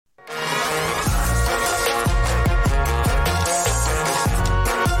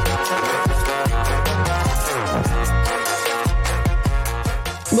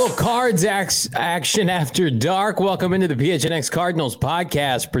Cards action after dark. Welcome into the PHNX Cardinals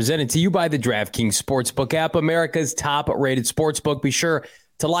podcast, presented to you by the DraftKings Sportsbook app, America's top-rated sportsbook. Be sure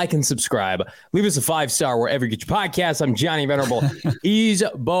to like and subscribe. Leave us a 5-star wherever you get your podcasts. I'm Johnny Venerable. He's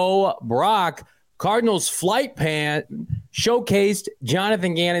Bo Brock. Cardinals flight pan showcased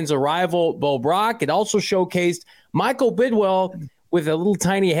Jonathan Gannon's arrival, Bo Brock. It also showcased Michael Bidwell with a little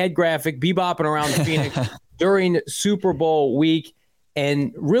tiny head graphic bebopping around Phoenix during Super Bowl week.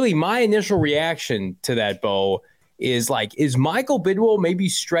 And really, my initial reaction to that, Bo, is like, is Michael Bidwell maybe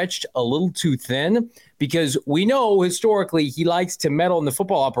stretched a little too thin? Because we know historically he likes to meddle in the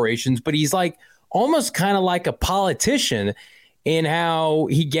football operations, but he's like almost kind of like a politician in how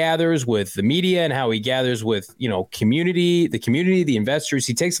he gathers with the media and how he gathers with, the community, the investors.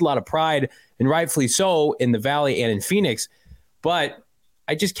 He takes a lot of pride, and rightfully so, in the Valley and in Phoenix. But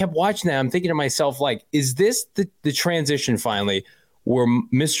I just kept watching that. I'm thinking to myself, like, is this the transition finally where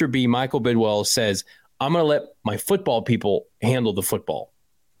Mr. B, Michael Bidwell, says, I'm going to let my football people handle the football?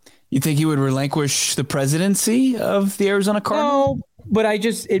 You think he would relinquish the presidency of the Arizona Cardinals? No, but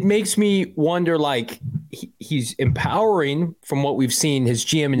it makes me wonder, like, he's empowering, from what we've seen, his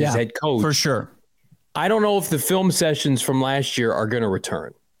GM and his head coach. For sure. I don't know if the film sessions from last year are going to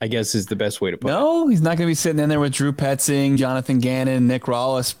return, I guess is the best way to put it. No, he's not going to be sitting in there with Drew Petzing, Jonathan Gannon, Nick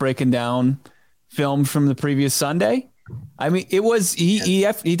Rawlis breaking down film from the previous Sunday. I mean, it was he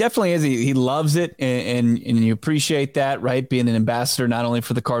definitely is. He loves it, and you appreciate that, right? Being an ambassador not only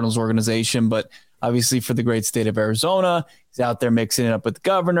for the Cardinals organization, but obviously for the great state of Arizona. He's out there mixing it up with the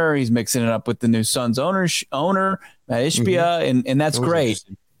governor. He's mixing it up with the new Suns owner Matt Ishbia, and that's great.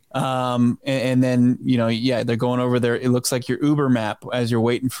 And then they're going over there. It looks like your Uber map as you're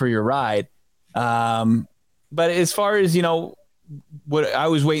waiting for your ride. But as far as what I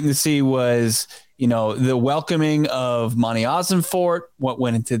was waiting to see was, the welcoming of Monty Ossenfort, what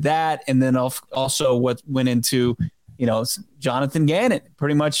went into that, and then also what went into, Jonathan Gannon,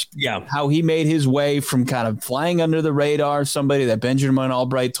 pretty much how he made his way from kind of flying under the radar, somebody that Benjamin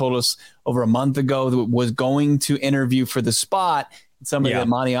Albright told us over a month ago that was going to interview for the spot, somebody that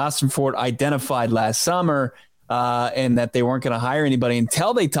Monty Ossenfort identified last summer, and that they weren't going to hire anybody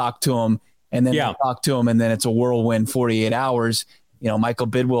until they talked to him, and then they talked to him, and then it's a whirlwind 48 hours. Michael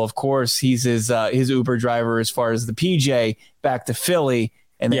Bidwell, of course, he's his Uber driver as far as the PJ back to Philly,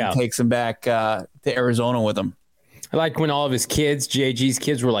 and then takes him back to Arizona with him. I like when all of his kids, JG's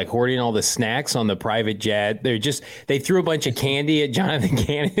kids, were like hoarding all the snacks on the private jet. They threw a bunch of candy at Jonathan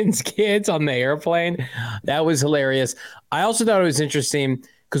Gannon's kids on the airplane. That was hilarious. I also thought it was interesting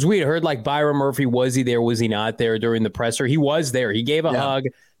because we had heard like Byron Murphy, was he there? Was he not there during the presser? He was there. He gave a hug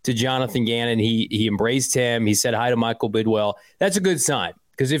to Jonathan Gannon. He embraced him. He said hi to Michael Bidwell. That's a good sign,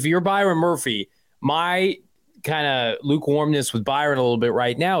 because if you're Byron Murphy, my kind of lukewarmness with Byron a little bit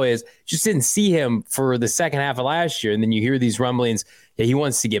right now is just didn't see him for the second half of last year. And then you hear these rumblings that he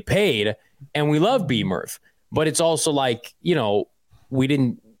wants to get paid, and we love B Murph, but it's also like, we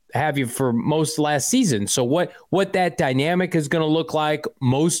didn't have you for most of last season. So what that dynamic is going to look like,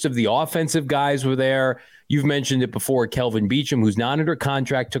 most of the offensive guys were there. You've mentioned it before. Kelvin Beachum, who's not under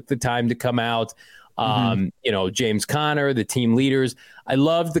contract, took the time to come out. James Conner, the team leaders. I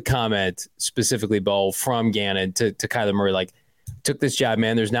loved the comment specifically, Bo, from Gannon to Kyler Murray, like, took this job,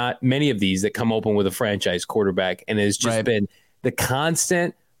 man. There's not many of these that come open with a franchise quarterback. And it's just been the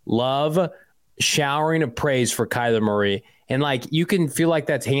constant love, showering of praise for Kyler Murray. And like, you can feel like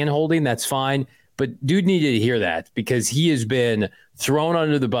that's hand-holding, that's fine. But dude needed to hear that, because he has been thrown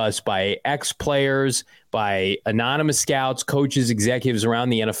under the bus by ex-players, by anonymous scouts, coaches, executives around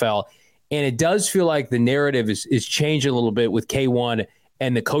the NFL. And it does feel like the narrative is changing a little bit with K1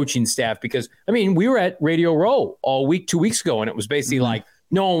 and the coaching staff, because, I mean, we were at Radio Row all week, 2 weeks ago, and it was basically like,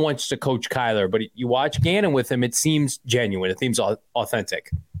 no one wants to coach Kyler. But you watch Gannon with him, it seems genuine. It seems authentic.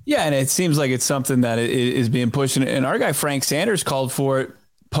 Yeah, and it seems like it's something that is being pushed. And our guy Frank Sanders called for it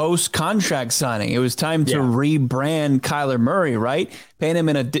post-contract signing. It was time to rebrand Kyler Murray, right? Paint him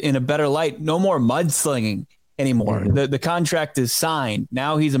in a better light. No more mudslinging anymore. The contract is signed.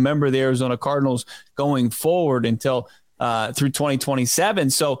 Now he's a member of the Arizona Cardinals going forward until through 2027.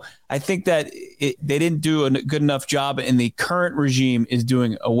 So I think that they didn't do a good enough job, and the current regime is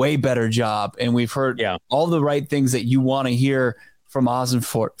doing a way better job. And we've heard all the right things that you want to hear from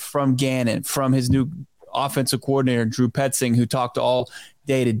Ossenfort, from Gannon, from his new offensive coordinator, Drew Petzing, who talked all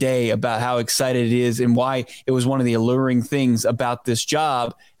day to day about how excited it is and why it was one of the alluring things about this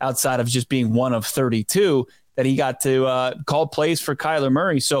job, outside of just being one of 32, that he got to call plays for Kyler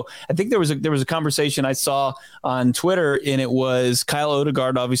Murray. So I think there was a conversation I saw on Twitter, and it was Kyle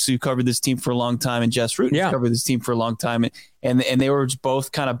Odegaard, obviously, who covered this team for a long time, and Jess Root, who covered this team for a long time, and they were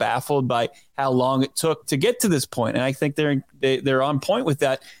both kind of baffled by how long it took to get to this point. And I think they're on point with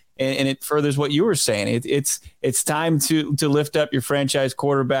that. And it furthers what you were saying. It's time to lift up your franchise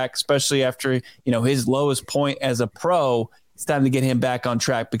quarterback, especially after his lowest point as a pro. It's time to get him back on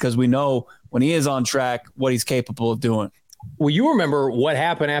track, because we know when he is on track what he's capable of doing. Well, you remember what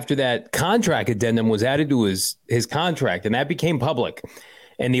happened after that contract addendum was added to his contract, and that became public.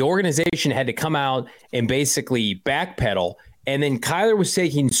 And the organization had to come out and basically backpedal. And then Kyler was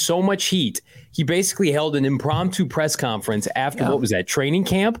taking so much heat. He basically held an impromptu press conference after what was that, training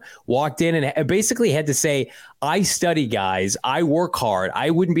camp, walked in and basically had to say, I study, guys. I work hard.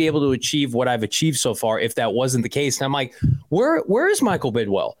 I wouldn't be able to achieve what I've achieved so far if that wasn't the case. And I'm like, where is Michael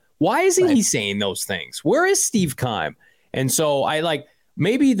Bidwell? Why isn't he saying those things? Where is Steve Keim? And so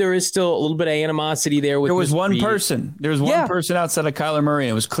maybe there is still a little bit of animosity there. There was one person. There was one person outside of Kyler Murray,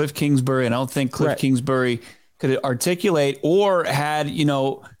 and it was Cliff Kingsbury. And I don't think Cliff Kingsbury could articulate or had,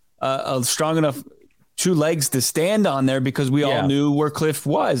 a strong enough two legs to stand on there, because we all knew where Cliff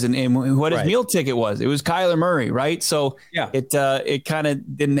was and what his meal ticket was. It was Kyler Murray, right? So it kind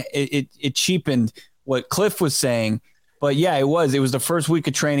of didn't, it cheapened what Cliff was saying. But yeah, it was the first week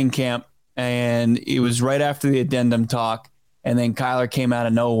of training camp, and it was right after the addendum talk. And then Kyler came out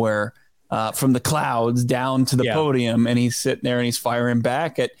of nowhere from the clouds down to the podium, and he's sitting there and he's firing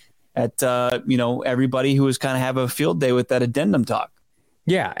back at everybody who was kind of have a field day with that addendum talk.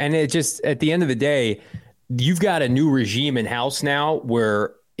 Yeah. And it just, at the end of the day, you've got a new regime in house now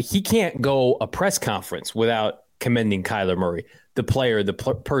where he can't go a press conference without commending Kyler Murray, the player, the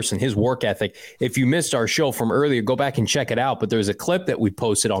person, his work ethic. If you missed our show from earlier, go back and check it out. But there's a clip that we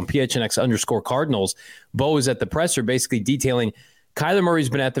posted on PHNX_Cardinals. Bo is at the presser basically detailing Kyler Murray's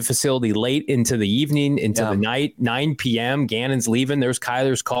been at the facility late into the evening, into the night, 9 p.m. Gannon's leaving. There's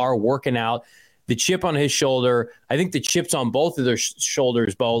Kyler's car working out. The chip on his shoulder. I think the chip's on both of their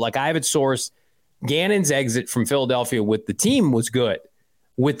shoulders, Bo. Like, I have it sourced. Gannon's exit from Philadelphia with the team was good.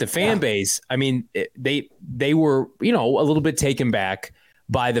 With the fan base, I mean, they were, a little bit taken back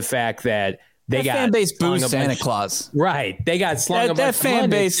by the fact that they got fan base boost Santa Claus. Right. They got slung a bunch that fan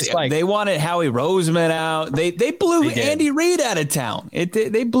base. They wanted Howie Roseman out. They blew Andy Reid out of town.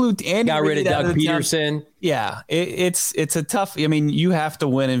 They blew Andy. Got rid of Doug Peterson. Yeah, it's a tough. I mean, you have to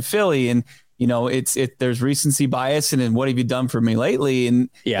win in Philly, and there's recency bias, and what have you done for me lately? And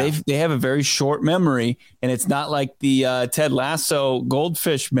they have a very short memory, and it's not like the Ted Lasso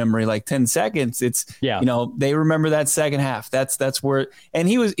goldfish memory, like 10 seconds. It's they remember that second half. That's where, and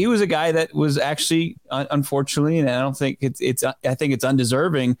he was a guy that was actually unfortunately, and I don't think I think it's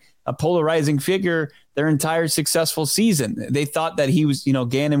undeserving, a polarizing figure their entire successful season. They thought that he was,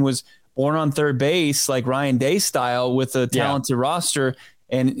 Gannon was born on third base like Ryan Day style with a talented roster.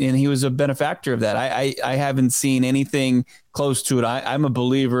 And he was a benefactor of that. I haven't seen anything close to it. I'm a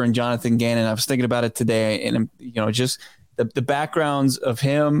believer in Jonathan Gannon. I was thinking about it today, and just the backgrounds of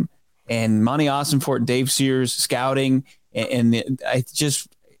him and Monty Ossenfort, Dave Sears scouting, and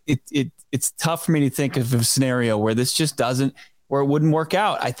it's tough for me to think of a scenario where this just doesn't, where it wouldn't work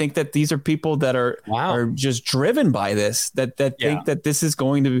out. I think that these are people that are just driven by this, that think that this is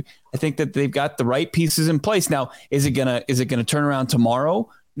going to. I think that they've got the right pieces in place. Now, is it gonna turn around tomorrow?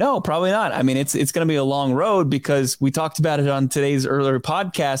 No, probably not. I mean, it's going to be a long road, because we talked about it on today's earlier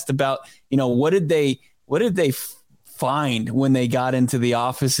podcast about what did they find when they got into the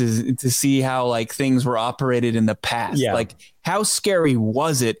offices to see how like things were operated in the past. Like, how scary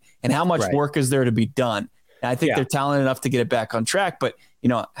was it, and how much work is there to be done? And I think they're talented enough to get it back on track, but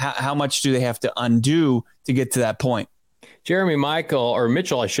how much do they have to undo to get to that point? Jeremy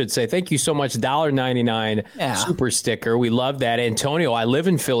Mitchell, I should say, thank you so much. $1.99 super sticker. We love that. Antonio, I live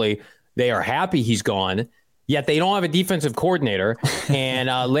in Philly. They are happy he's gone, yet they don't have a defensive coordinator. And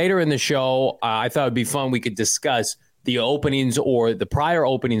later in the show, I thought it'd be fun. We could discuss the openings or the prior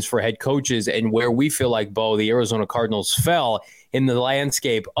openings for head coaches and where we feel like, Bo, the Arizona Cardinals fell in the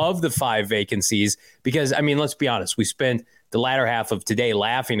landscape of the 5 vacancies. Because, I mean, let's be honest, we spent the latter half of today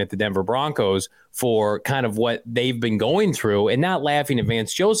laughing at the Denver Broncos for kind of what they've been going through, and not laughing at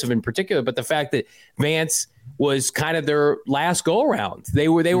Vance Joseph in particular, but the fact that Vance was kind of their last go around. They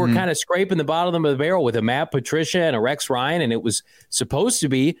were kind of scraping the bottom of the barrel with a Matt Patricia and a Rex Ryan, and it was supposed to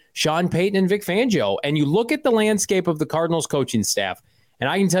be Sean Payton and Vic Fangio. And you look at the landscape of the Cardinals coaching staff, and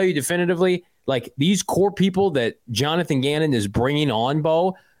I can tell you definitively, like, these core people that Jonathan Gannon is bringing on,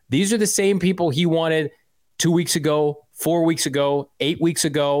 Bo, these are the same people he wanted 2 weeks ago, 4 weeks ago, 8 weeks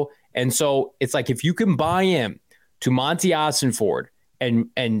ago. And so it's like if you can buy in to Monty Ossenford and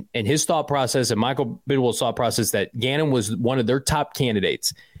his thought process and Michael Bidwell's thought process that Gannon was one of their top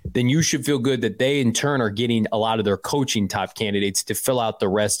candidates, then you should feel good that they in turn are getting a lot of their coaching top candidates to fill out the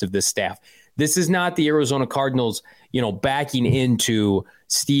rest of the staff. This is not the Arizona Cardinals, backing into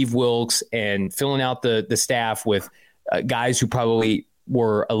Steve Wilks and filling out the staff with guys who probably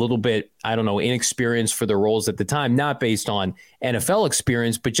were a little bit, inexperienced for their roles at the time, not based on NFL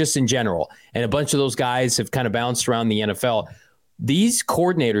experience, but just in general. And a bunch of those guys have kind of bounced around the NFL. These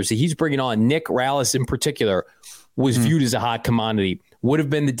coordinators that he's bringing on, Nick Rallis in particular, was viewed as a hot commodity. Would have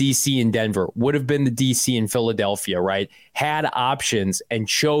been the DC in Denver, would have been the DC in Philadelphia, right? Had options and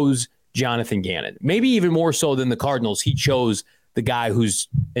chose Jonathan Gannon. Maybe even more so than the Cardinals. He chose the guy who's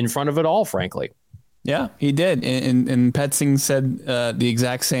in front of it all, frankly. Yeah, he did. And Petzing said the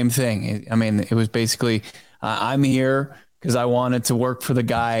exact same thing. I mean, it was basically, I'm here because I wanted to work for the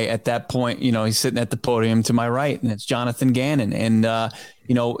guy at that point. He's sitting at the podium to my right, and it's Jonathan Gannon. And,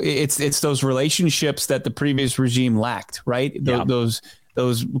 it's those relationships that the previous regime lacked, right? Yeah.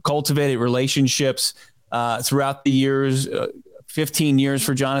 Those cultivated relationships throughout the years, 15 years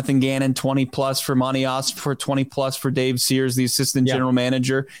for Jonathan Gannon, 20 plus for Monty Ossenford, 20 plus for Dave Sears, the assistant general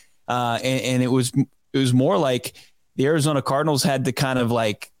manager. And it was more like the Arizona Cardinals had to kind of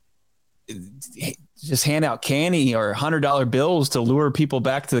like just hand out candy or $100 bills to lure people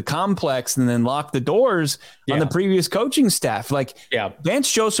back to the complex and then lock the doors on the previous coaching staff.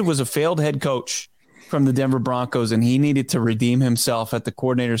 Vance Joseph was a failed head coach from the Denver Broncos, and he needed to redeem himself at the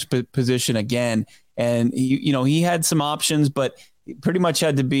coordinator's position again. And he had some options, but pretty much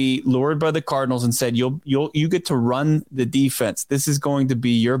had to be lured by the Cardinals and said, you get to run the defense. This is going to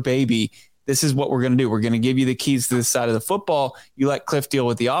be your baby. This is what we're going to do. We're going to give you the keys to this side of the football. You let Cliff deal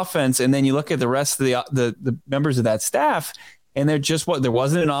with the offense. And then you look at the rest of the members of that staff, and there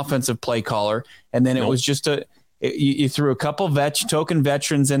wasn't an offensive play caller. And then it was just you threw a couple token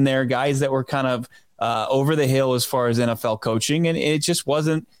veterans in there, guys that were kind of over the hill as far as NFL coaching. And it just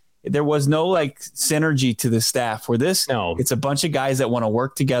wasn't, there was no like synergy to the staff where it's a bunch of guys that want to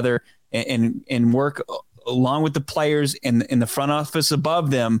work together and work along with the players in the front office above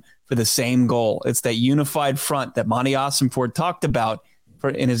them for the same goal. It's that unified front that Monty Ossenford talked about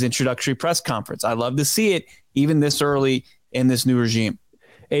in his introductory press conference. I love to see it even this early in this new regime.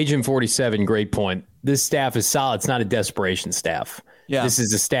 Agent 47, great point. This staff is solid. It's not a desperation staff. Yeah. This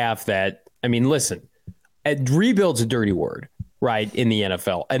is a staff that, listen, rebuild's a dirty word, right, in the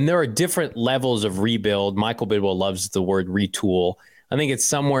NFL. And there are different levels of rebuild. Michael Bidwell loves the word retool. I think it's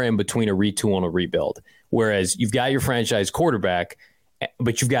somewhere in between a retool and a rebuild. Whereas you've got your franchise quarterback,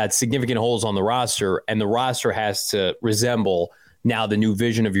 but you've got significant holes on the roster, and the roster has to resemble now the new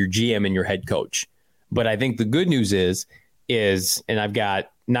vision of your GM and your head coach. But I think the good news is, and I've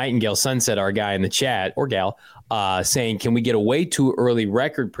got Nightingale Sunset, our guy in the chat, or gal, saying, can we get a way too early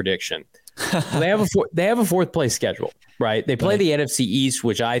record prediction? They have a fourth place schedule, right? They play the NFC East,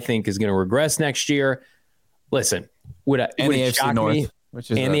 which I think is going to regress next year. Listen, would it shock me? Which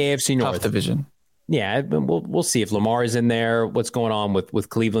is and the AFC North tough division. Yeah, we'll see if Lamar is in there. What's going on with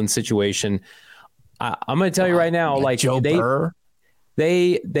Cleveland's situation? I'm going to tell you right now, like Joe Burr.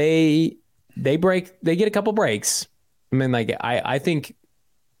 They get a couple breaks. I think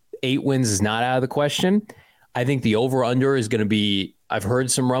 8 wins is not out of the question. I think the over-under is going to be, I've heard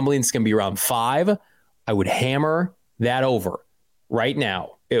some rumblings, it's going to be around 5. I would hammer that over right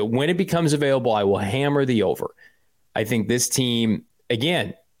now. When it becomes available, I will hammer the over. I think this team,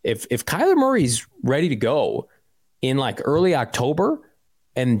 again, if Kyler Murray's ready to go in like early October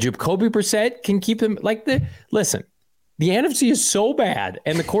and Jacoby Brissett can keep him listen, the NFC is so bad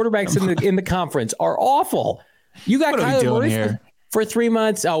and the quarterbacks in the conference are awful. You got Kyler Murray for 3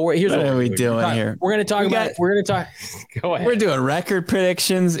 months. Here's what are we doing here? We're going to talk about. We're going to talk. Go ahead. We're doing record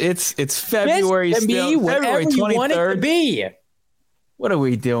predictions. It's February still. February 23rd. What are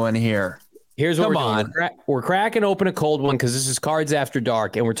we doing here? Here's what we're doing. We're cracking open a cold one because this is Cards After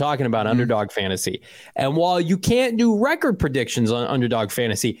Dark, and we're talking about Underdog Fantasy. And while you can't do record predictions on Underdog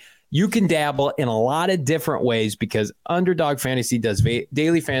Fantasy, you can dabble in a lot of different ways because Underdog Fantasy does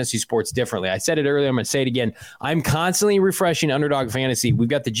daily fantasy sports differently. I said it earlier. I'm going to say it again. I'm constantly refreshing Underdog Fantasy. We've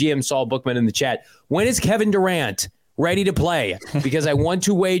got the GM Saul Bookman in the chat. When is Kevin Durant ready to play? Because I want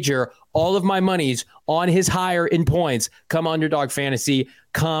to wager all of my monies on his higher in points. Come Underdog Fantasy.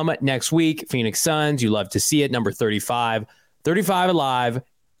 Come next week. Phoenix Suns. You love to see it. Number 35. 35 alive.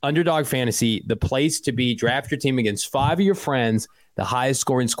 Underdog Fantasy. The place to be. Draft your team against 5 of your friends. The highest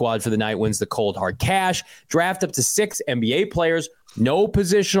scoring squad for the night wins the cold hard cash. Draft up to 6 NBA players No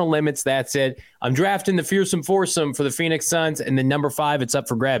positional limits. That's it. I'm drafting the fearsome foursome for the Phoenix Suns, and then number 5, it's up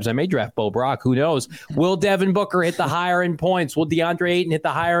for grabs. I may draft Bo Brock. Who knows? Will Devin Booker hit the higher end points? Will DeAndre Ayton hit the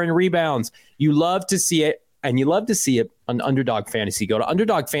higher end rebounds? You love to see it, and you love to see it on Underdog Fantasy. Go to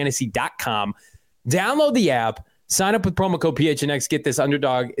UnderdogFantasy.com, download the app, sign up with promo code PHNX. Get this.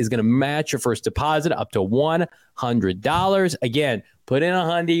 Underdog is going to match your first deposit up to $100. Again, put in a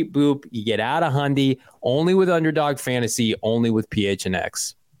hundy, boop, you get out a hundy. Only with Underdog Fantasy, only with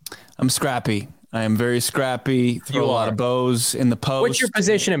PHNX. I'm scrappy. I am very scrappy. Throw a lot of bows in the post. What's your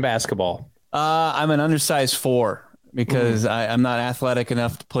position in basketball? I'm an undersized 4 because I'm not athletic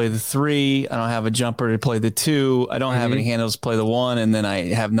enough to play the 3. I don't have a jumper to play the 2. I don't have any handles to play the 1, and then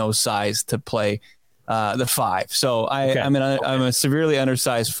I have no size to play the 5. So I'm a severely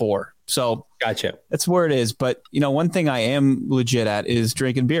undersized 4. So gotcha. That's where it is. But one thing I am legit at is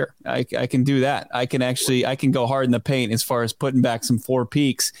drinking beer. I can do that. I can go hard in the paint as far as putting back some Four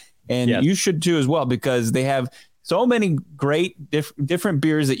Peaks, and you should too as well, because they have so many great different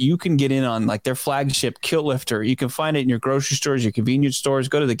beers that you can get in on, like their flagship Kilt Lifter. You can find it in your grocery stores, your convenience stores.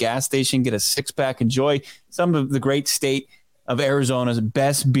 Go to the gas station, get a 6-pack, enjoy some of the great state of Arizona's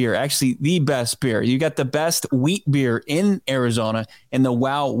best beer, actually the best beer. You got the best wheat beer in Arizona and the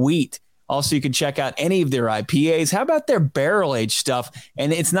Wow Wheat. Also, you can check out any of their IPAs. How about their barrel-aged stuff?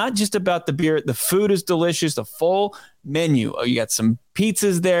 And it's not just about the beer. The food is delicious, the full menu. You got some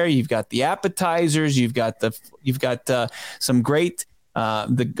pizzas there. You've got the appetizers. You've got some great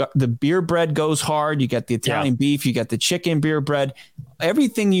the beer bread goes hard. You got the Italian beef. You got the chicken beer bread.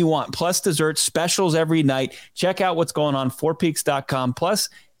 Everything you want, plus dessert specials every night. Check out what's going on, fourpeaks.com. Plus,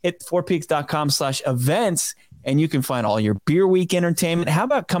 hit fourpeaks.com/events, and you can find all your Beer Week entertainment. How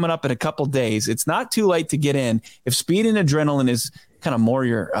about coming up in a couple days? It's not too late to get in. If speed and adrenaline is kind of more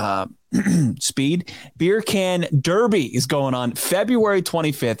your speed, Beer Can Derby is going on February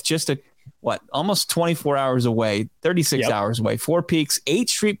 25th, just almost 24 hours away, 36 hours away. Four Peaks, 8th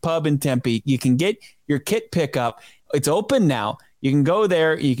Street Pub in Tempe. You can get your kit pickup. It's open now. You can go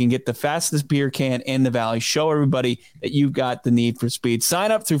there. You can get the fastest beer can in the valley. Show everybody that you've got the need for speed. Sign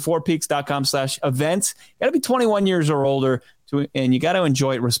up through fourpeaks.com/events. You got to be 21 years or older, and you got to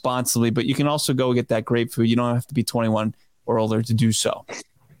enjoy it responsibly. But you can also go get that great food. You don't have to be 21 or older to do so.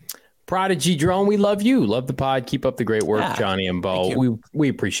 Prodigy Drone, we love you. Love the pod. Keep up the great work, Johnny and Bo. We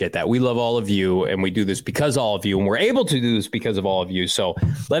appreciate that. We love all of you, and we do this because of all of you, and we're able to do this because of all of you. So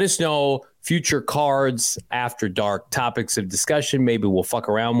let us know future cards after dark, topics of discussion. Maybe we'll fuck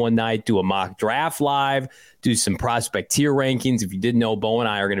around one night, do a mock draft live, do some prospect tier rankings. If you didn't know, Bo and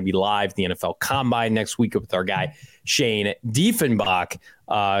I are going to be live at the NFL Combine next week with our guy Shane Diefenbach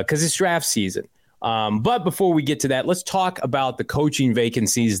because it's draft season. But before we get to that, let's talk about the coaching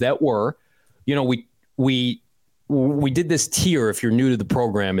vacancies that were, we did this tier, if you're new to the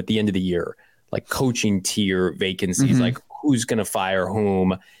program, at the end of the year, like coaching tier vacancies, like who's going to fire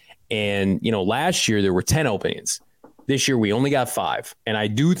whom. And, last year there were 10 openings. This year we only got 5. And I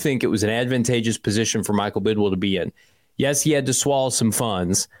do think it was an advantageous position for Michael Bidwell to be in. Yes, he had to swallow some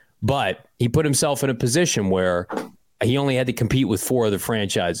funds, but he put himself in a position where he only had to compete with 4 other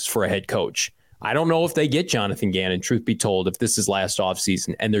franchises for a head coach. I don't know if they get Jonathan Gannon, truth be told, if this is last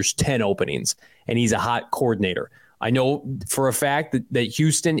offseason and there's 10 openings and he's a hot coordinator. I know for a fact that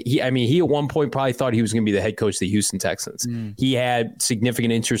Houston, he at one point probably thought he was going to be the head coach of the Houston Texans. He had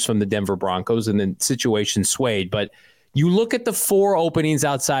significant interest from the Denver Broncos, and then situation swayed. But you look at the 4 openings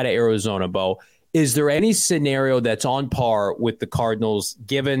outside of Arizona, Bo, is there any scenario that's on par with the Cardinals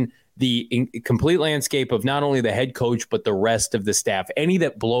given the complete landscape of not only the head coach, but the rest of the staff? Any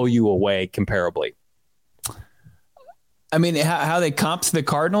that blow you away comparably? I mean, how they comp to the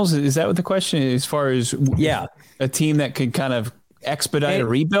Cardinals? Is that what the question is? As far as a team that could kind of expedite a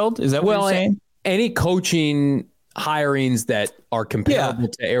rebuild? Is that what you're saying? Any coaching hirings that are comparable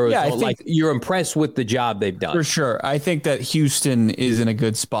to Arizona, like you're impressed with the job they've done. For sure. I think that Houston is in a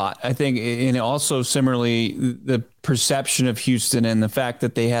good spot. I think, and also similarly, the perception of Houston and the fact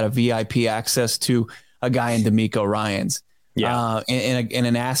that they had a VIP access to a guy in DeMeco Ryans. And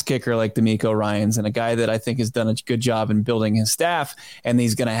an ass kicker like DeMeco Ryans, and a guy that I think has done a good job in building his staff. And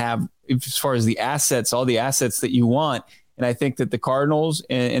he's going to have, as far as the assets, all the assets that you want. And I think that the Cardinals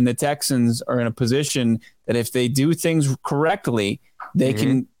and the Texans are in a position that if they do things correctly, they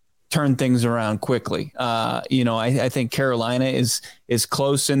can turn things around quickly. I think Carolina is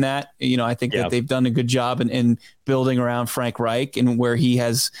close in that. I think that they've done a good job in building around Frank Reich, and where he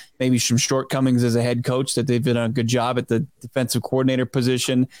has maybe some shortcomings as a head coach, that they've done a good job at the defensive coordinator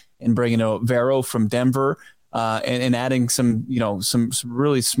position and bringing Vero from Denver and adding some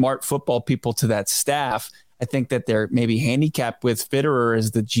really smart football people to that staff. I think that they're maybe handicapped with Fitterer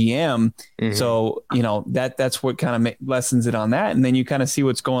as the GM. Mm-hmm. So, that's what kind of lessens it on that. And then you kind of see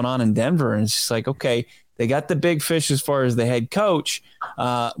what's going on in Denver. And it's just like, okay, they got the big fish as far as the head coach,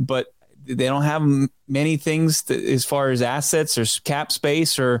 but they don't have many things as far as assets or cap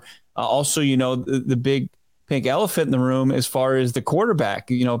space or also, the big pink elephant in the room as far as the quarterback.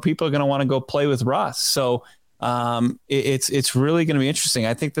 People are going to want to go play with Russ. So it's really going to be interesting.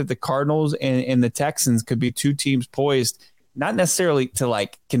 I think that the Cardinals and the Texans could be two teams poised, not necessarily to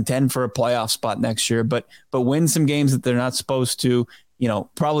like contend for a playoff spot next year, but win some games that they're not supposed to,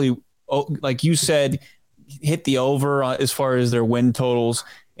 probably, like you said, hit the over as far as their win totals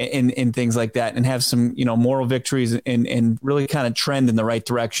and things like that, and have some, moral victories and really kind of trend in the right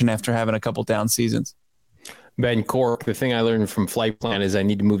direction after having a couple down seasons. Ben Cork, the thing I learned from Flight Plan is I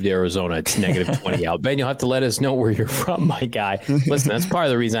need to move to Arizona. It's negative 20 out. Ben, you'll have to let us know where you're from, my guy. Listen, that's part of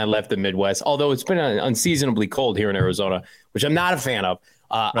the reason I left the Midwest, although it's been unseasonably cold here in Arizona, which I'm not a fan of.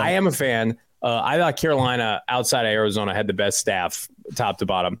 Right. I am a fan. I thought Carolina outside of Arizona had the best staff top to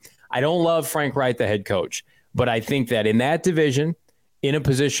bottom. I don't love Frank Reich, the head coach, but I think that in that division, in a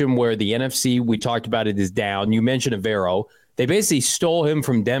position where the NFC, we talked about it, is down. You mentioned Avero. They basically stole him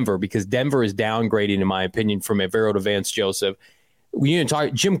from Denver because Denver is downgrading, in my opinion, from Avero to Vance Joseph.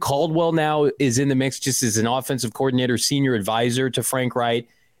 Jim Caldwell now is in the mix just as an offensive coordinator, senior advisor to Frank Reich.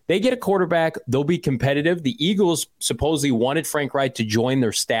 They get a quarterback. They'll be competitive. The Eagles supposedly wanted Frank Reich to join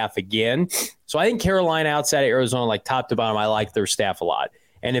their staff again. So I think Carolina outside of Arizona, like top to bottom, I like their staff a lot.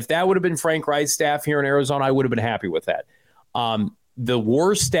 And if that would have been Frank Reich's staff here in Arizona, I would have been happy with that. The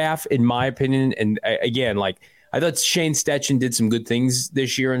worst staff, in my opinion, and again, I thought Shane Steichen did some good things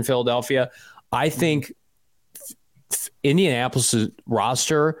this year in Philadelphia. I think Indianapolis'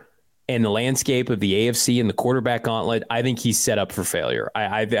 roster and the landscape of the AFC and the quarterback gauntlet, I think he's set up for failure.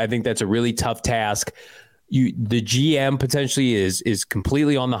 I think that's a really tough task. The GM potentially is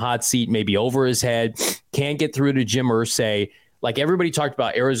completely on the hot seat, maybe over his head, can't get through to Jim Irsay. Like everybody talked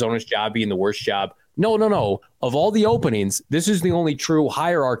about Arizona's job being the worst job. No. Of all the openings, this is the only true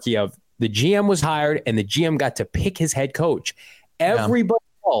hierarchy of the GM was hired and the GM got to pick his head coach. Everybody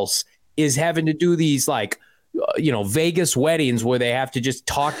else is having to do these Vegas weddings where they have to just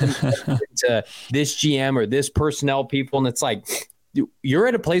talk them to this GM or this personnel people. And it's like, you're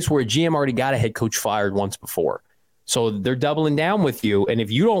at a place where a GM already got a head coach fired once before. So they're doubling down with you. And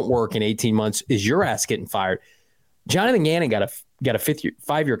if you don't work in 18 months, is your ass getting fired? Jonathan Gannon got a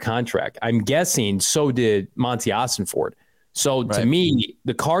 5-year contract. I'm guessing so did Monty Ossenford. So to me,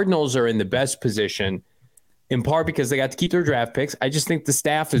 the Cardinals are in the best position, in part because they got to keep their draft picks. I just think the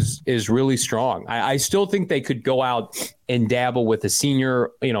staff is really strong. I still think they could go out and dabble with a senior,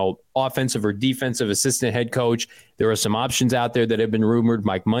 offensive or defensive assistant head coach. There are some options out there that have been rumored.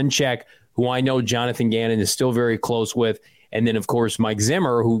 Mike Munchak, who I know Jonathan Gannon is still very close with. And then, of course, Mike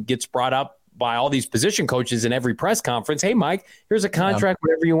Zimmer, who gets brought up by all these position coaches in every press conference. Hey, Mike, here's a contract,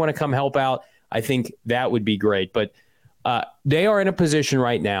 whatever you want to come help out. I think that would be great. But they are in a position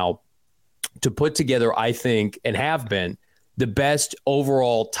right now to put together, I think, and have been the best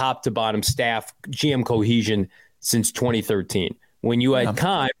overall top to bottom staff GM cohesion since 2013. When you had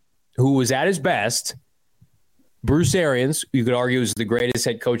Kime, who was at his best, Bruce Arians, you could argue is the greatest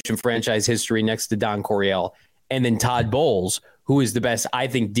head coach in franchise history next to Don Coryell, and then Todd Bowles, who is the best, I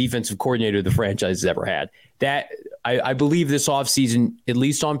think, defensive coordinator the franchise has ever had. That I believe this offseason, at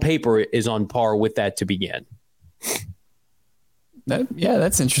least on paper, is on par with that to begin.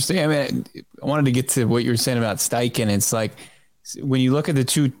 That's interesting. I mean, I wanted to get to what you were saying about Steichen. It's like when you look at the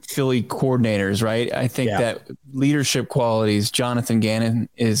two Philly coordinators, right? I think that leadership qualities, Jonathan Gannon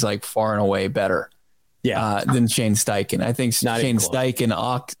is like far and away better than Shane Steichen. I think Shane Steichen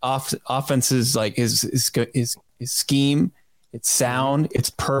offenses, like his scheme, it's sound, it's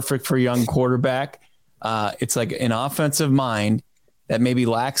perfect for a young quarterback. It's like an offensive mind that maybe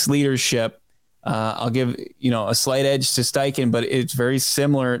lacks leadership. I'll give a slight edge to Steichen, but it's very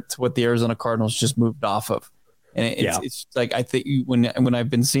similar to what the Arizona Cardinals just moved off of. And it's like, I think when I've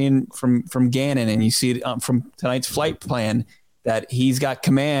been seeing from Gannon, and you see it from tonight's flight plan, that he's got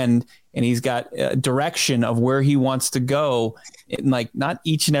command and he's got direction of where he wants to go, and like not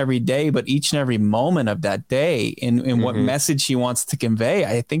each and every day, but each and every moment of that day, and what message he wants to convey.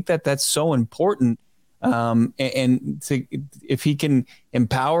 I think that's so important. If he can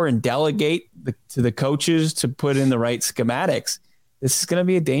empower and delegate to the coaches to put in the right schematics, this is going to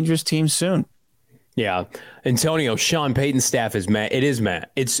be a dangerous team soon. Yeah. Antonio, Sean Payton's staff is mad. It is mad.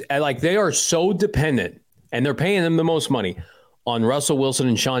 It's like they are so dependent, and they're paying them the most money on Russell Wilson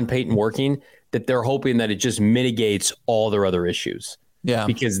and Sean Payton working, that they're hoping that it just mitigates all their other issues. Yeah.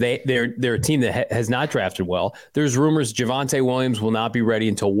 Because they're a team that has not drafted well. There's rumors Javonte Williams will not be ready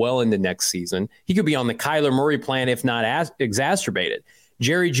until well into next season. He could be on the Kyler Murray plan if not exacerbated.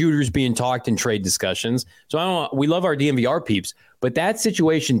 Jerry Judy's being talked in trade discussions. So I don't know, we love our DMVR peeps, but that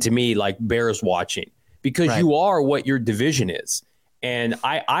situation to me like bears watching because you are what your division is. And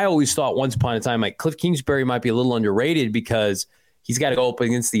I always thought once upon a time like Cliff Kingsbury might be a little underrated because he's got to go up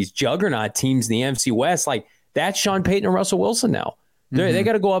against these juggernaut teams in the NFC West. Like that's Sean Payton and Russell Wilson now. They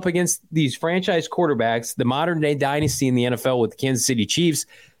got to go up against these franchise quarterbacks, the modern day dynasty in the NFL with the Kansas City Chiefs.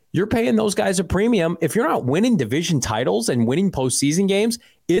 You're paying those guys a premium. If you're not winning division titles and winning postseason games,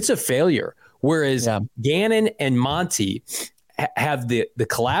 it's a failure. Whereas Gannon and Monty have the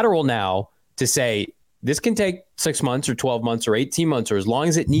collateral now to say this can take 6 months or 12 months or 18 months or as long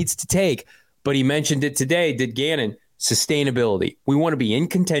as it needs to take. But he mentioned it today, did Gannon, sustainability. We want to be in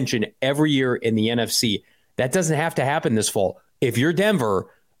contention every year in the NFC. That doesn't have to happen this fall. If you're Denver,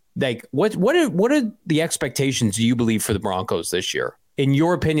 like what are the expectations do you believe for the Broncos this year? In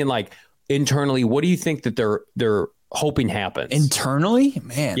your opinion, like internally, what do you think that they're hoping happens? Internally?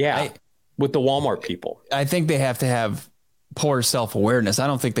 Man. Yeah. With the Walmart people. I think they have to have poor self-awareness. I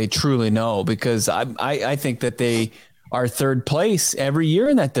don't think they truly know because I think that they are third place every year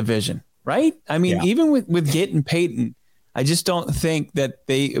in that division, right? I mean, even with getting Peyton, I just don't think that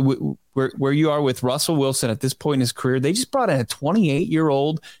they where you are with Russell Wilson at this point in his career. They just brought in a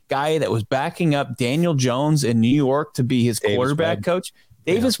 28-year-old guy that was backing up Daniel Jones in New York to be his quarterback coach.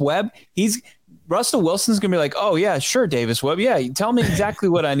 Davis Webb. Russell Wilson's going to be like, oh yeah, sure. Davis Webb. Yeah. Tell me exactly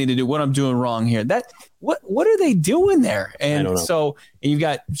what I need to do, what I'm doing wrong here. What are they doing there? And so you've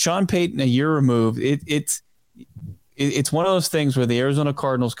got Sean Payton a year removed. It's one of those things where the Arizona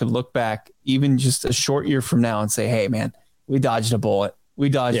Cardinals could look back even just a short year from now and say, hey man, we dodged a bullet. We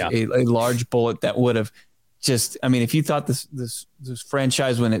dodged a large bullet that would have just, I mean, if you thought this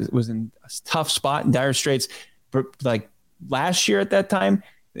franchise when it was in a tough spot in dire straits, like last year at that time,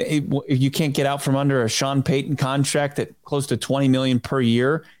 if you can't get out from under a Sean Payton contract at close to $20 million per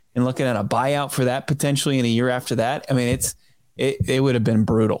year and looking at a buyout for that potentially in a year after that, I mean, it would have been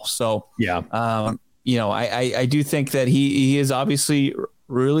brutal. So, I do think that he is obviously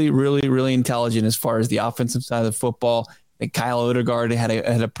really, really, really intelligent as far as the offensive side of the football. I think Kyle Odegaard had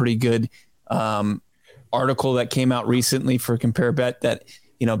a pretty good article that came out recently for CompareBet that,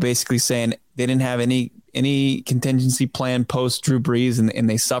 basically saying they didn't have any contingency plan post Drew Brees and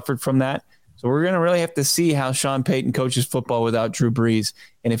they suffered from that. So we're going to really have to see how Sean Payton coaches football without Drew Brees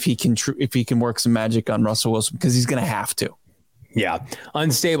and if he can work some magic on Russell Wilson because he's going to have to. Yeah.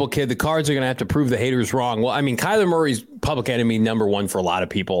 Unstable kid. The Cards are going to have to prove the haters wrong. Well, I mean, Kyler Murray's public enemy number one for a lot of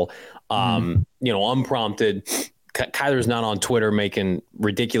people. Unprompted. Kyler's not on Twitter making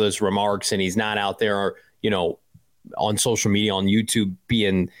ridiculous remarks and he's not out there, on social media, on YouTube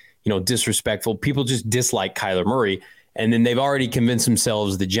being, disrespectful. People just dislike Kyler Murray. And then they've already convinced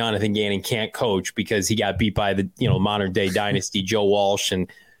themselves that Jonathan Gannon can't coach because he got beat by the, modern day dynasty, Joe Walsh and,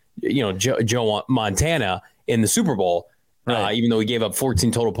 Joe Montana in the Super Bowl. Right. Even though he gave up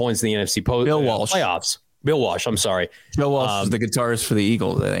 14 total points in the NFC playoffs. Bill Walsh, I'm sorry. Joe Walsh was the guitarist for the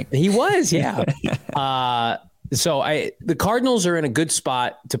Eagles, I think. He was, yeah. So the Cardinals are in a good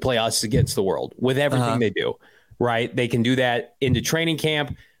spot to play us against the world with everything they do, right? They can do that into training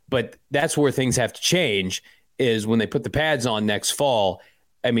camp, but that's where things have to change is when they put the pads on next fall.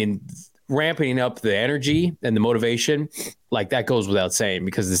 I mean, ramping up the energy and the motivation, like that goes without saying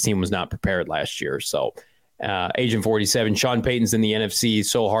because this team was not prepared last year. So Agent 47, Sean Payton's in the NFC,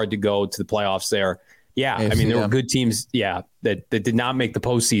 so hard to go to the playoffs there. Yeah, AFC, I mean, there were good teams, that did not make the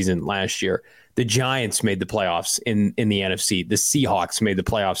postseason last year. The Giants made the playoffs in the NFC. The Seahawks made the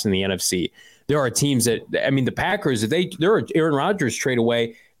playoffs in the NFC. There are teams that, I mean, the Packers, if they're Aaron Rodgers trade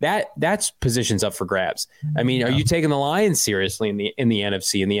away, that's positions up for grabs. I mean, are you taking the Lions seriously in the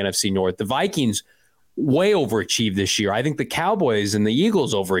NFC, in the NFC North? The Vikings way overachieved this year. I think the Cowboys and the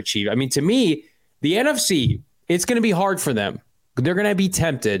Eagles overachieved. I mean, to me, the NFC, it's going to be hard for them. They're going to be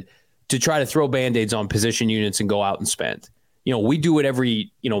tempted to try to throw Band-Aids on position units and go out and spend. We do it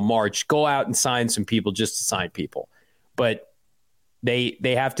every, March, go out and sign some people just to sign people. But they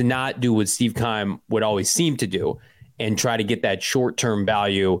have to not do what Steve Keim would always seem to do and try to get that short-term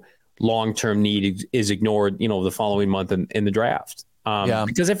value, long-term need is ignored, the following month in the draft.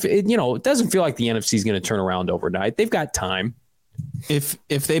 Because if it doesn't feel like the NFC is going to turn around overnight. They've got time. If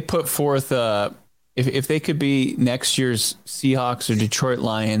they put forth if they could be next year's Seahawks or Detroit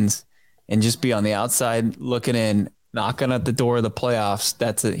Lions and just be on the outside looking in, knocking at the door of the playoffs,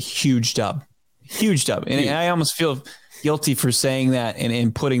 that's a huge dub. And I almost feel guilty for saying that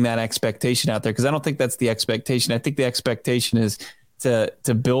and putting that expectation out there because I don't think that's the expectation. I think the expectation is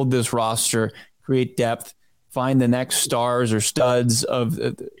to build this roster, create depth, find the next stars or studs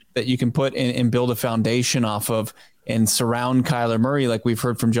that you can put in and build a foundation off of, and surround Kyler Murray, like we've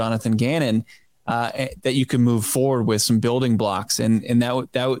heard from Jonathan Gannon, that you can move forward with some building blocks, and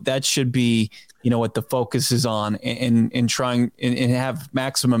that should be what the focus is on, and trying and have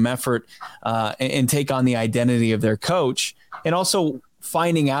maximum effort and take on the identity of their coach, and also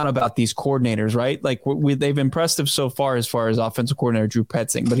finding out about these coordinators, right? Like they've impressed him so far as offensive coordinator Drew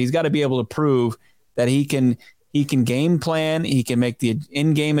Petzing, but he's got to be able to prove that he can game plan, he can make the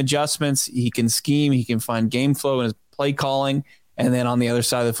in-game adjustments, he can scheme, he can find game flow in his play calling. And then on the other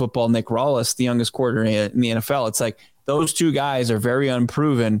side of the football, Nick Rawless, the youngest coordinator in the NFL. It's like those two guys are very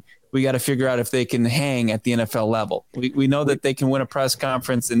unproven. We got to figure out if they can hang at the NFL level. We know that they can win a press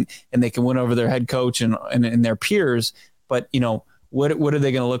conference and they can win over their head coach and their peers, but what are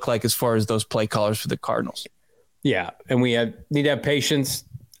they going to look like as far as those play callers for the Cardinals? Yeah, and we need to have patience.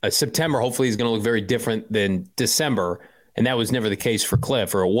 September hopefully is going to look very different than December, and that was never the case for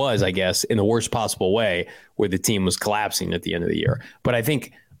Cliff, or it was, I guess, in the worst possible way, where the team was collapsing at the end of the year. But I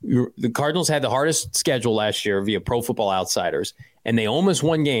think the Cardinals had the hardest schedule last year via Pro Football Outsiders, and they almost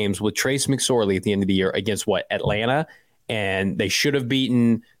won games with Trace McSorley at the end of the year against Atlanta, and they should have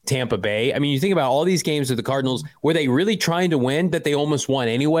beaten Tampa Bay. I mean, you think about all these games of the Cardinals, were they really trying to win that they almost won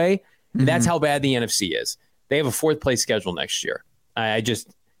anyway? Mm-hmm. That's how bad the NFC is. They have a fourth place schedule next year.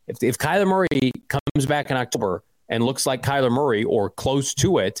 If Kyler Murray comes back in October and looks like Kyler Murray or close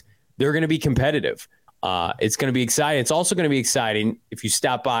to it, they're going to be competitive. It's going to be exciting. It's also going to be exciting if you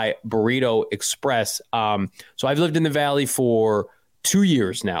stop by Burrito Express. So I've lived in the Valley for 2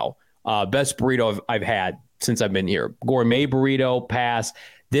 years now. Best burrito I've had since I've been here. Gourmet burrito, pass.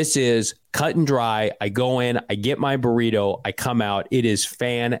 This is cut and dry. I go in, I get my burrito, I come out. It is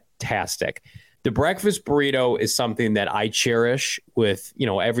fantastic. The breakfast burrito is something that I cherish with,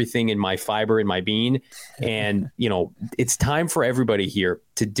 everything in my fiber in my bean. And, it's time for everybody here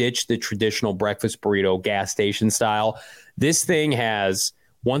to ditch the traditional breakfast burrito gas station style. This thing has,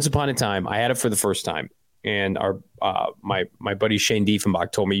 once upon a time, I had it for the first time. And my buddy Shane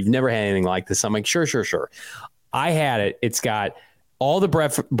Diefenbach told me, you've never had anything like this. I'm like, sure. I had it. It's got all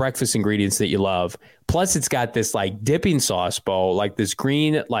the breakfast ingredients that you love. Plus it's got this like dipping sauce, Bo, like this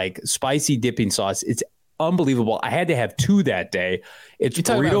green, like spicy dipping sauce. It's unbelievable. I had to have two that day. It's you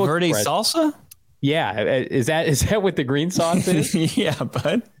talking about Verde salsa? Yeah. Is that what the green sauce is? Yeah,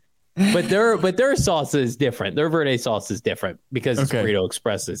 bud. But their sauce is different. Their Verde sauce is different because it's Burrito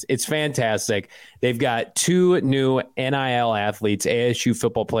Expresses. It's fantastic. They've got two new NIL athletes, ASU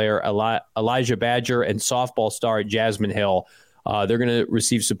football player Elijah Badger and softball star Jasmine Hill. They're going to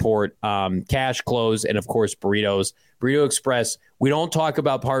receive support, cash, clothes, and, of course, burritos. Burrito Express, we don't talk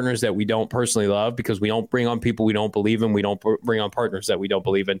about partners that we don't personally love because we don't bring on people we don't believe in. We don't bring on partners that we don't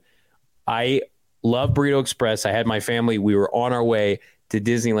believe in. I love Burrito Express. I had my family. We were on our way to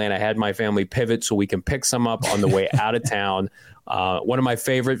Disneyland. I had my family pivot so we can pick some up on the way out of town. One of my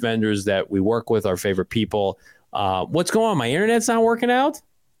favorite vendors that we work with, our favorite people. What's going on? My internet's not working out?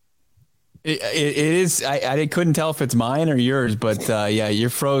 It is. I couldn't tell if it's mine or yours, but yeah,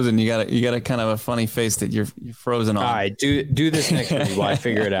 you're frozen. You got a kind of a funny face that you're frozen on. All right, do this next week while I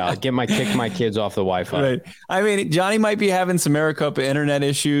figure it out. Kick my kids off the Wi-Fi. Right. I mean, Johnny might be having some Maricopa internet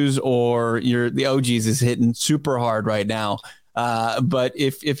issues, or the OGs is hitting super hard right now. But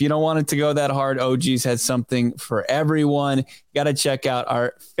if you don't want it to go that hard, OGs has something for everyone. You got to check out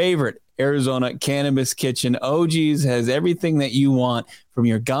our favorite Arizona Cannabis Kitchen. OGs has everything that you want from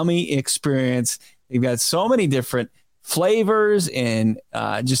your gummy experience. They've got so many different flavors and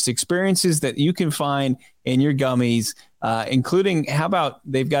just experiences that you can find in your gummies, including, how about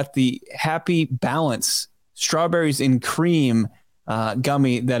they've got the Happy Balance strawberries and cream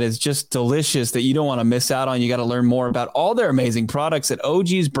gummy that is just delicious that you don't want to miss out on. You got to learn more about all their amazing products at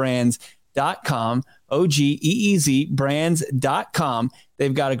ogsbrands.com, OGEEZbrands.com.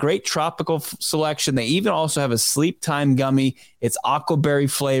 They've got a great tropical selection. They even also have a sleep time gummy. It's aquaberry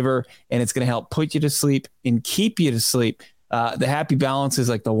flavor, and it's going to help put you to sleep and keep you to sleep. The Happy Balance is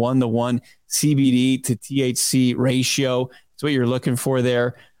like the 1-to-1 CBD to THC ratio. That's what you're looking for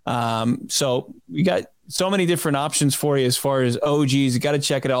there. So we got so many different options for you as far as OGs. You got to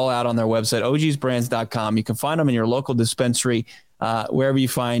check it all out on their website, ogsbrands.com. You can find them in your local dispensary, wherever you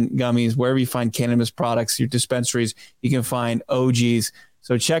find gummies, wherever you find cannabis products, your dispensaries, you can find OGs.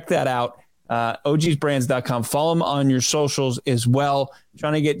 So check that out, ogsbrands.com. Follow them on your socials as well.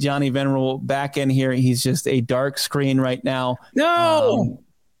 Trying to get Johnny Venerable back in here. He's just a dark screen right now. No!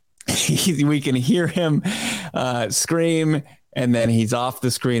 We can hear him scream, and then he's off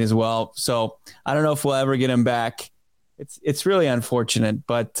the screen as well. So I don't know if we'll ever get him back. it's really unfortunate,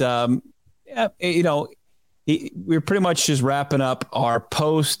 but yeah, we're pretty much just wrapping up our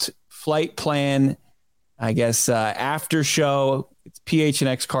post-flight plan, I guess, after show. It's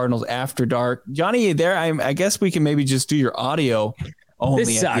PHNX Cardinals After Dark. Johnny, you there? I guess we can maybe just do your audio only.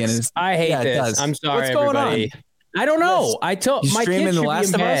 This at the end. sucks. I hate this. I'm sorry, What's going everybody. On? I don't know. I told my kids should be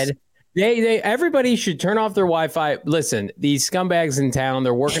in bed. Everybody should turn off their Wi-Fi. Listen, these scumbags in town,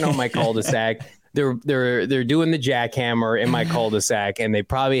 they're working on my cul-de-sac. They're doing the jackhammer in my cul-de-sac, and they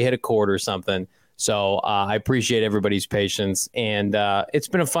probably hit a cord or something. So I appreciate everybody's patience, and it's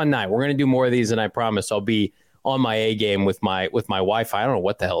been a fun night. We're going to do more of these, and I promise I'll be on my A game with my Wi-Fi. I don't know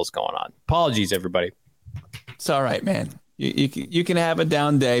what the hell is going on. Apologies, everybody. It's all right, man. You can have a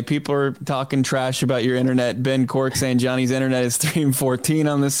down day. People are talking trash about your internet. Ben Cork saying Johnny's internet is 3-14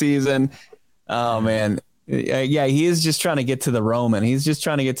 on the season. Oh man, yeah, he is just trying to get to the Roman. He's just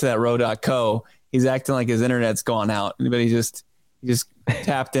trying to get to that row.co. He's acting like his internet's gone out, but he just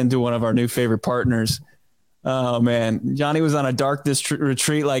tapped into one of our new favorite partners. Oh man, Johnny was on a darkness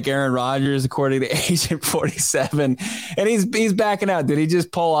retreat like Aaron Rodgers, according to Agent 47, and he's backing out. Did he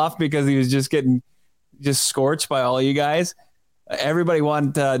just pull off because he was just getting scorched by all you guys? Everybody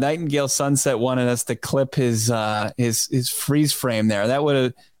wanted Nightingale Sunset wanted us to clip his freeze frame there. That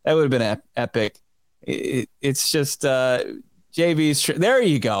would have been epic. It's just JV's. There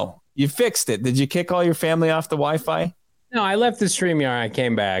you go. You fixed it. Did you kick all your family off the Wi-Fi? No, I left the StreamYard. I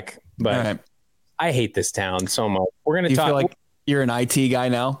came back, but I hate this town so much. We're going to talk. Feel like you're an IT guy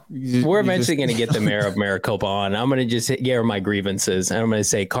now? We're eventually going to get the mayor of Maricopa on. I'm going to just get her my grievances. And I'm going to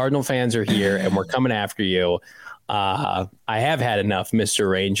say, Cardinal fans are here and we're coming after you. I have had enough, Mr.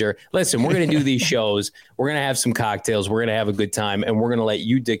 Ranger. Listen, we're going to do these shows. We're going to have some cocktails. We're going to have a good time. And we're going to let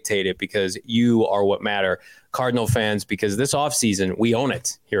you dictate it because you are what matter. Cardinal fans, because this offseason, we own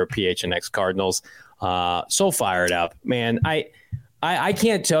it here at PHNX Cardinals. So fired up, man. I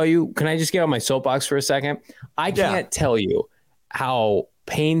can't tell you. Can I just get on my soapbox for a second? I can't tell you how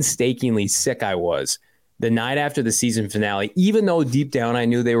painstakingly sick I was the night after the season finale, even though deep down I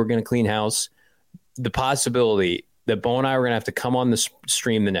knew they were going to clean house. The possibility that Bo and I were going to have to come on the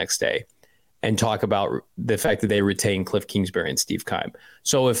stream the next day and talk about the fact that they retained Cliff Kingsbury and Steve Keim.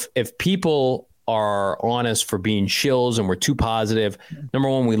 So if people are on us for being shills and we're too positive, number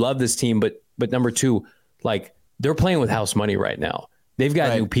one, we love this team, but number two, like, they're playing with house money right now. They've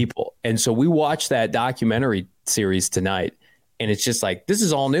got new people. And so we watched that documentary series tonight, and it's just like, this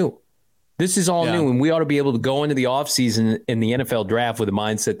is all new. This is all new. And we ought to be able to go into the offseason in the NFL draft with a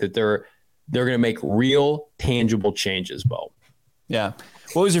mindset that they're going to make real, tangible changes, Bo. Yeah.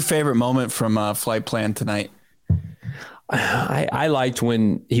 What was your favorite moment from Flight Plan tonight? I liked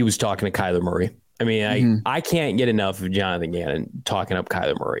when he was talking to Kyler Murray. I mean, I can't get enough of Jonathan Gannon talking up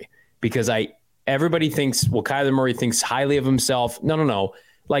Kyler Murray because everybody thinks, well, Kyler Murray thinks highly of himself. No.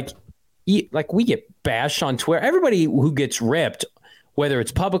 Like we get bashed on Twitter. Everybody who gets ripped, whether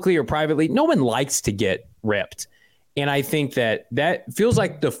it's publicly or privately, no one likes to get ripped. And I think that feels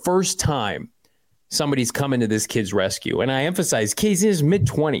like the first time somebody's coming to this kid's rescue. And I emphasize, he's in his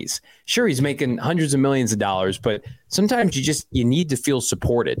mid-20s. Sure, he's making hundreds of millions of dollars, but sometimes you need to feel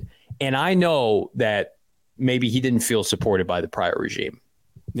supported. And I know that maybe he didn't feel supported by the prior regime.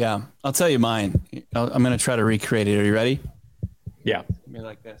 Yeah, I'll tell you mine. I'm going to try to recreate it. Are you ready? Yeah. Me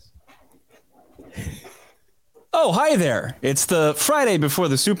like this. Oh, hi there. It's the Friday before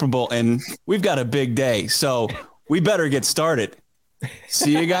the Super Bowl, and we've got a big day, so we better get started.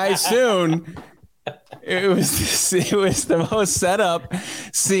 See you guys soon. It was the most set up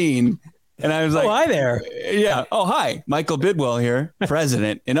scene. And I was like, oh, hi there. Yeah. Oh, hi. Michael Bidwell here,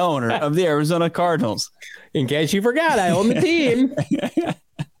 president and owner of the Arizona Cardinals. In case you forgot, I own the team.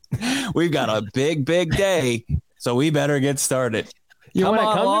 We've got a big day, so we better get started. You want to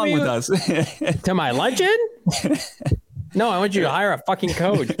come along with us to my luncheon? No, I want you to hire a fucking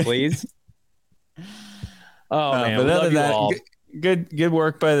coach, please. Oh man, but other than that, good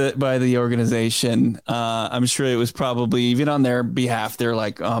work by the organization. I'm sure it was probably even on their behalf. They're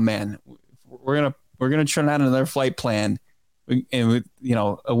like, oh man, we're gonna turn out another flight plan, and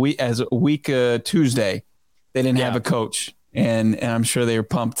a week Tuesday, they didn't have a coach. And I'm sure they were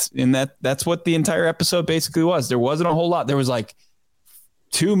pumped. And that's what the entire episode basically was. There wasn't a whole lot. There was like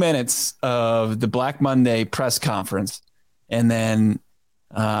 2 minutes of the Black Monday press conference, and then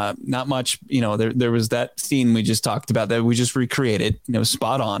not much. There was that scene we just talked about that we just recreated. It was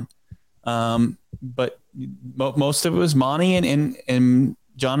spot on. But most of it was Monty and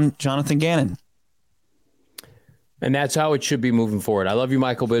Jonathan Gannon. And that's how it should be moving forward. I love you,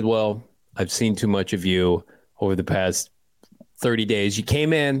 Michael Bidwell. I've seen too much of you over the past 30 days. You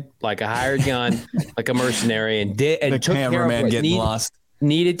came in like a hired gun, like a mercenary, and took care of what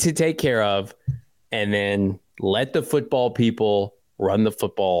needed to take care of, and then let the football people run the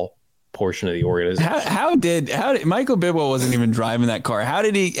football portion of the organization. How did Michael Bidwell wasn't even driving that car? How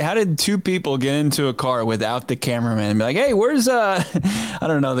did two people get into a car without the cameraman and be like, hey, where's I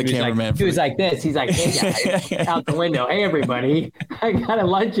don't know, the cameraman? He was like this. He's like, hey guys, out the window. Hey everybody, I got a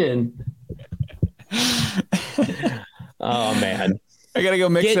luncheon. Oh man, I gotta go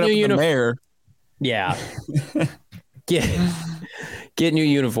mix it up with the mayor. Yeah. Get new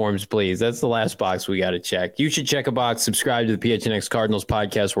uniforms, please. That's the last box we got to check. You should check a box. Subscribe to the PHNX Cardinals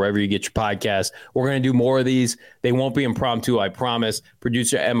podcast wherever you get your podcast. We're going to do more of these. They won't be impromptu, I promise.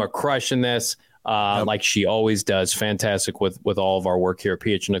 Producer Emma crushing this like she always does. Fantastic with all of our work here at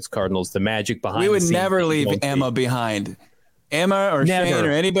PHNX Cardinals. The magic behind we would never leave Emma behind. Emma or Shane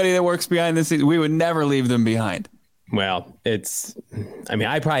or anybody that works behind the scenes, we would never leave them behind. Well,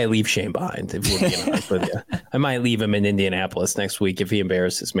 I'd probably leave Shane behind if we're being honest with you. I might leave him in Indianapolis next week if he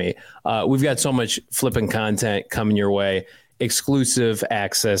embarrasses me. We've got so much flipping content coming your way. Exclusive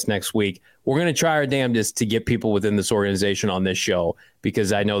access next week. We're going to try our damnedest to get people within this organization on this show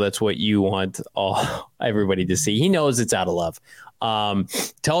because I know that's what you want everybody to see. He knows it's out of love.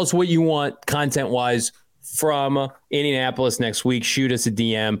 Tell us what you want content-wise from Indianapolis next week. Shoot us a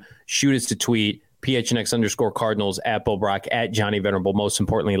DM. Shoot us a tweet. PHNX_Cardinals at Bo Brock at Johnny Venerable. Most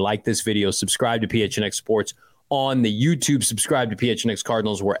importantly, like this video, subscribe to PHNX Sports on the YouTube, subscribe to PHNX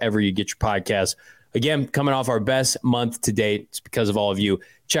Cardinals wherever you get your podcasts. Again, coming off our best month to date. It's because of all of you.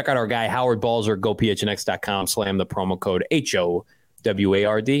 Check out our guy, Howard Balzer. Go PHNX.com. Slam the promo code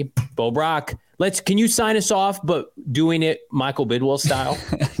HOWARD. Bo Brock, can you sign us off, but doing it Michael Bidwell style?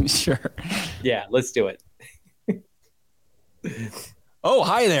 Sure. Yeah, let's do it. Oh,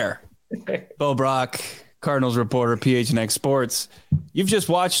 hi there. Bo Brock, Cardinals reporter, PHNX Sports. You've just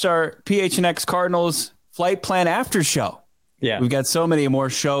watched our PHNX Cardinals Flight Plan After Show. Yeah. We've got so many more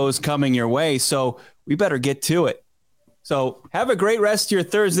shows coming your way, so we better get to it. So have a great rest of your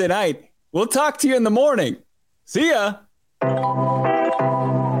Thursday night. We'll talk to you in the morning. See ya.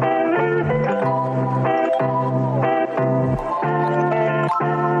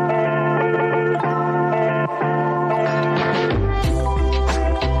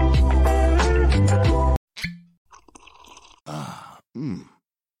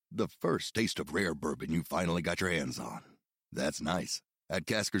 The first taste of rare bourbon you finally got your hands on. That's nice. At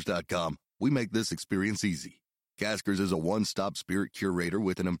Caskers.com, we make this experience easy. Caskers is a one-stop spirit curator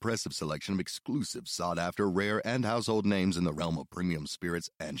with an impressive selection of exclusive, sought-after, rare, and household names in the realm of premium spirits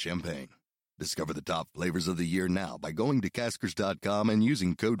and champagne. Discover the top flavors of the year now by going to Caskers.com and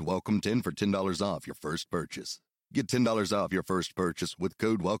using code WELCOME10 for $10 off your first purchase. Get $10 off your first purchase with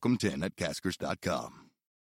code WELCOME10 at Caskers.com.